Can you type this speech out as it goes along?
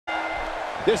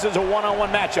This is a one-on-one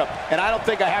matchup, and I don't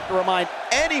think I have to remind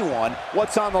anyone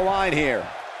what's on the line here.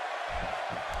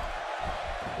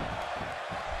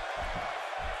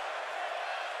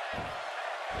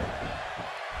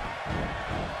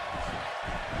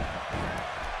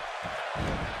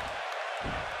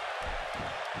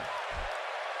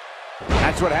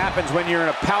 That's what happens when you're in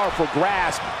a powerful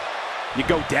grasp. You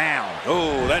go down.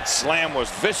 Oh, that slam was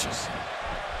vicious.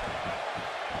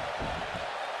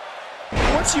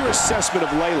 What's your assessment of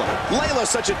Layla? Layla's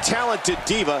such a talented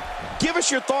diva. Give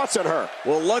us your thoughts on her.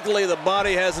 Well, luckily the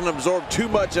body hasn't absorbed too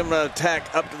much of an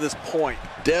attack up to this point.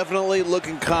 Definitely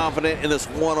looking confident in this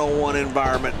one-on-one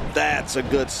environment. That's a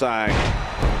good sign.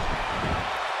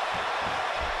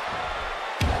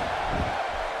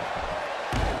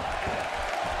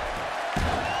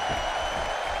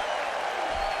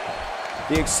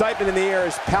 The excitement in the air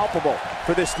is palpable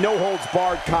for this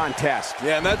no-holds-barred contest.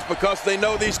 Yeah, and that's because they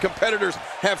know these competitors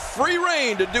have free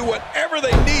reign to do whatever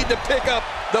they need to pick up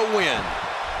the win.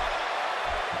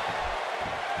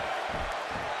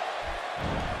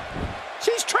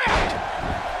 She's trapped.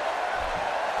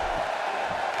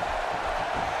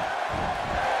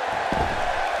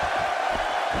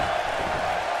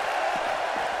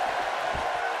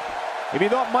 If you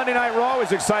thought Monday Night Raw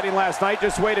was exciting last night,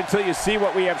 just wait until you see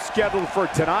what we have scheduled for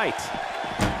tonight.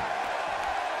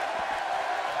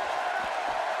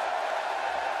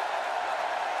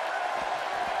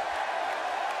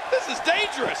 This is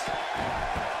dangerous.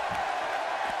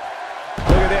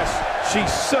 Look at this.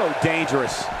 She's so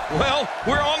dangerous. Well,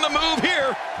 we're on the move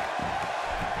here.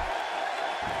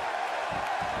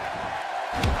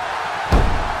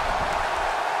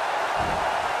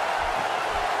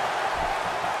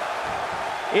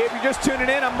 If you're just tuning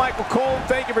in, I'm Michael Cole.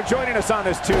 Thank you for joining us on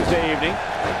this Tuesday evening.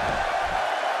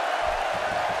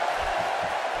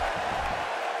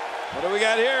 What do we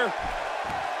got here?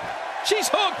 She's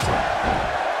hooked.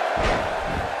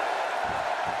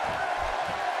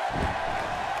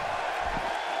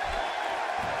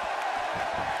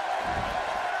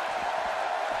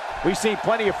 We've seen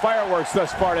plenty of fireworks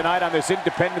thus far tonight on this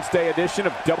Independence Day edition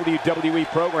of WWE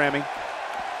programming.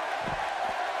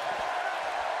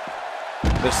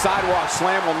 The sidewalk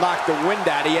slam will knock the wind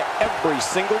out of you every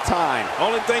single time.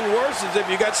 Only thing worse is if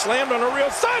you got slammed on a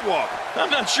real sidewalk. I'm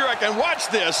not sure I can watch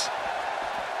this.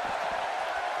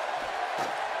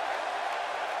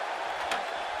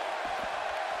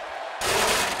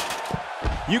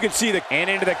 You can see and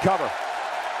into the cover.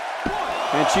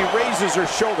 And she raises her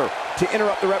shoulder to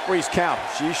interrupt the referee's count.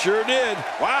 She sure did.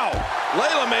 Wow.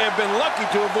 Layla may have been lucky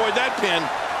to avoid that pin.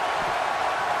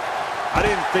 I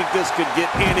didn't think this could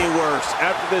get any worse.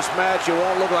 After this match, it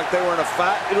won't look like they were in a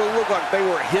fight. It'll look like they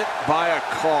were hit by a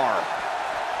car.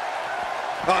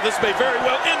 Oh, this may very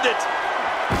well end it.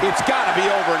 It's got to be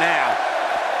over now.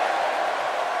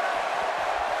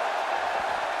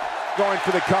 Going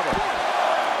for the cover.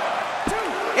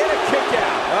 And a kick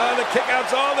out. The kick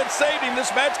out's all that saved him.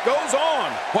 This match goes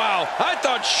on. Wow, I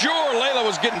thought sure Layla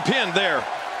was getting pinned there.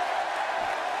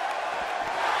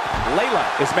 Layla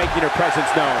is making her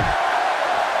presence known.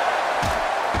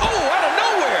 Oh, out of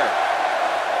nowhere.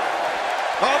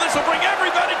 Oh, this will bring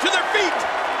everybody to their feet.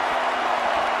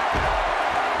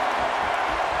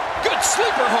 Good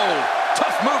sleeper hold.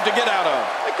 Tough move to get out of.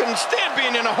 I couldn't stand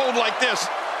being in a hold like this.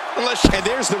 Unless... And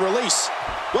there's the release.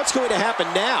 What's going to happen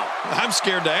now? I'm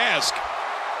scared to ask.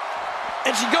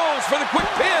 And she goes for the quick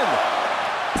pin.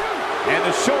 And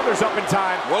the shoulder's up in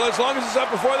time. Well, as long as it's up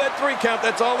before that 3 count,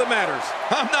 that's all that matters.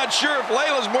 I'm not sure if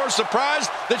Layla's more surprised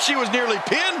that she was nearly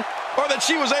pinned or that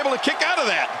she was able to kick out of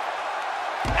that.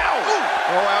 Ow!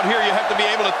 Oh, out here you have to be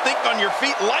able to think on your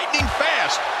feet lightning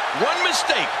fast. One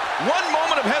mistake, one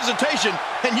moment of hesitation,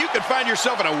 and you could find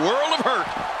yourself in a world of hurt.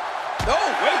 Oh,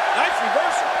 wait, nice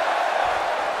reversal.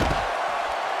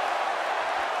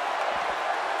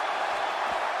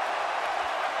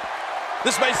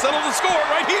 This may settle the score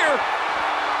right here.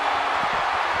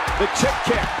 The chip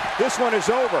kick. This one is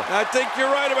over. I think you're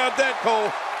right about that,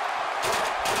 Cole.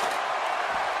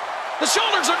 The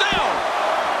shoulders are down.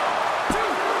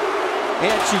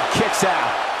 And she kicks out.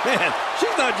 Man,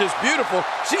 she's not just beautiful,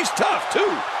 she's tough,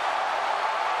 too.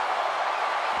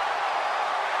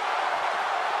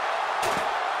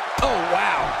 Oh,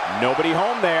 wow. Nobody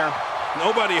home there.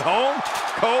 Nobody home?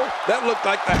 Cole, that looked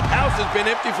like the house has been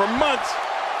empty for months.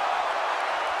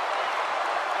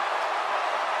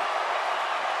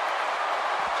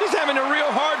 She's having a real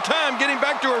hard time getting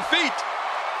back to her feet.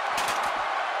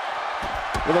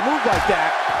 With a move like that,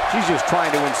 she's just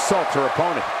trying to insult her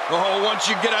opponent. Oh, once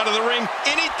you get out of the ring,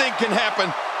 anything can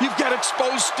happen. You've got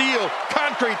exposed steel,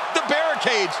 concrete, the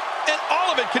barricades, and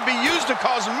all of it can be used to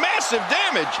cause massive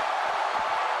damage.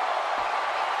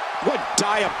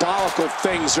 diabolical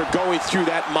things are going through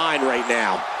that mind right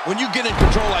now. When you get in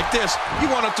control like this, you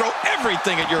want to throw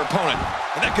everything at your opponent.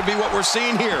 And that could be what we're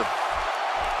seeing here.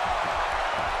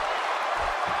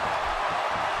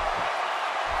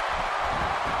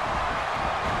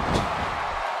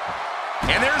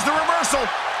 And there's the reversal.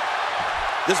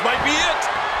 This might be it.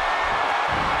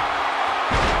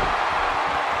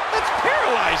 That's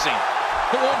paralyzing.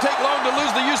 It won't take long to lose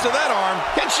the use of that arm.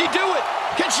 Can she do it?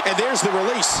 Can she? And there's the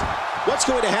release. What's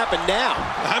going to happen now?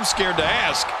 I'm scared to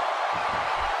ask.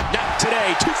 Not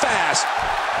today. Too fast.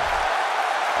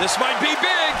 This might be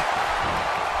big.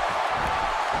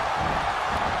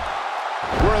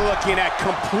 We're looking at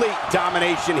complete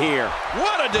domination here.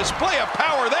 What a display of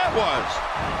power that was.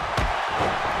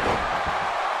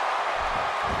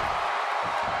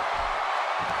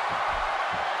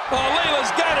 Oh, Layla's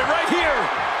got it right here.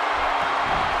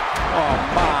 Oh,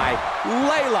 my.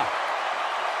 Layla.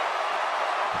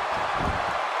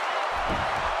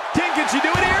 Can she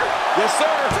do it here? Yes, sir.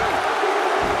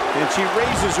 And she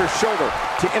raises her shoulder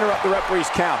to interrupt the referee's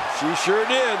count. She sure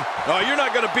did. Oh, you're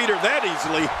not going to beat her that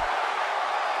easily.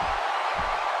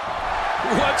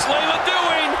 What's Layla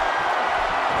doing?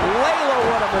 Layla,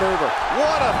 what a maneuver.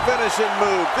 What a finishing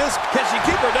move. Can she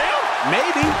keep her down?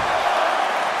 Maybe.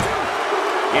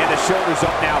 And the shoulder's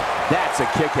up now. That's a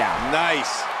kick out.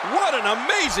 Nice. What an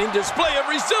amazing display of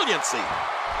resiliency.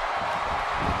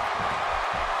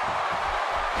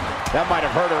 That might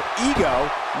have hurt her ego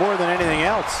more than anything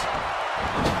else.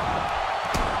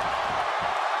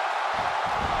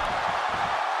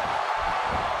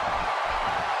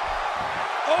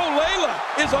 Oh, Layla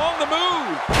is on the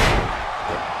move.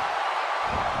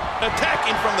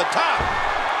 Attacking from the top.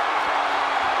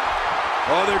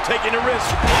 Oh, they're taking a risk.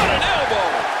 What an elbow.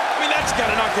 I mean, that's got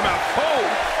to knock him out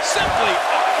cold. Simply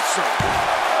awesome.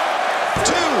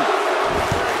 2.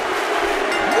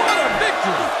 What a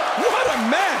victory. What a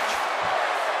match.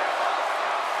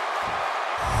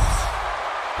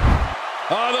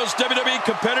 Oh, those WWE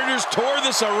competitors tore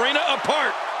this arena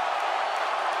apart.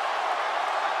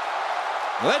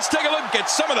 Let's take a look at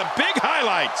some of the big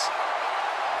highlights.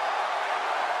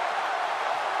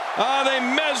 They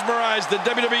mesmerized the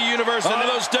WWE Universe, and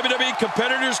those WWE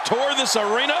competitors tore this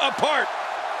arena apart.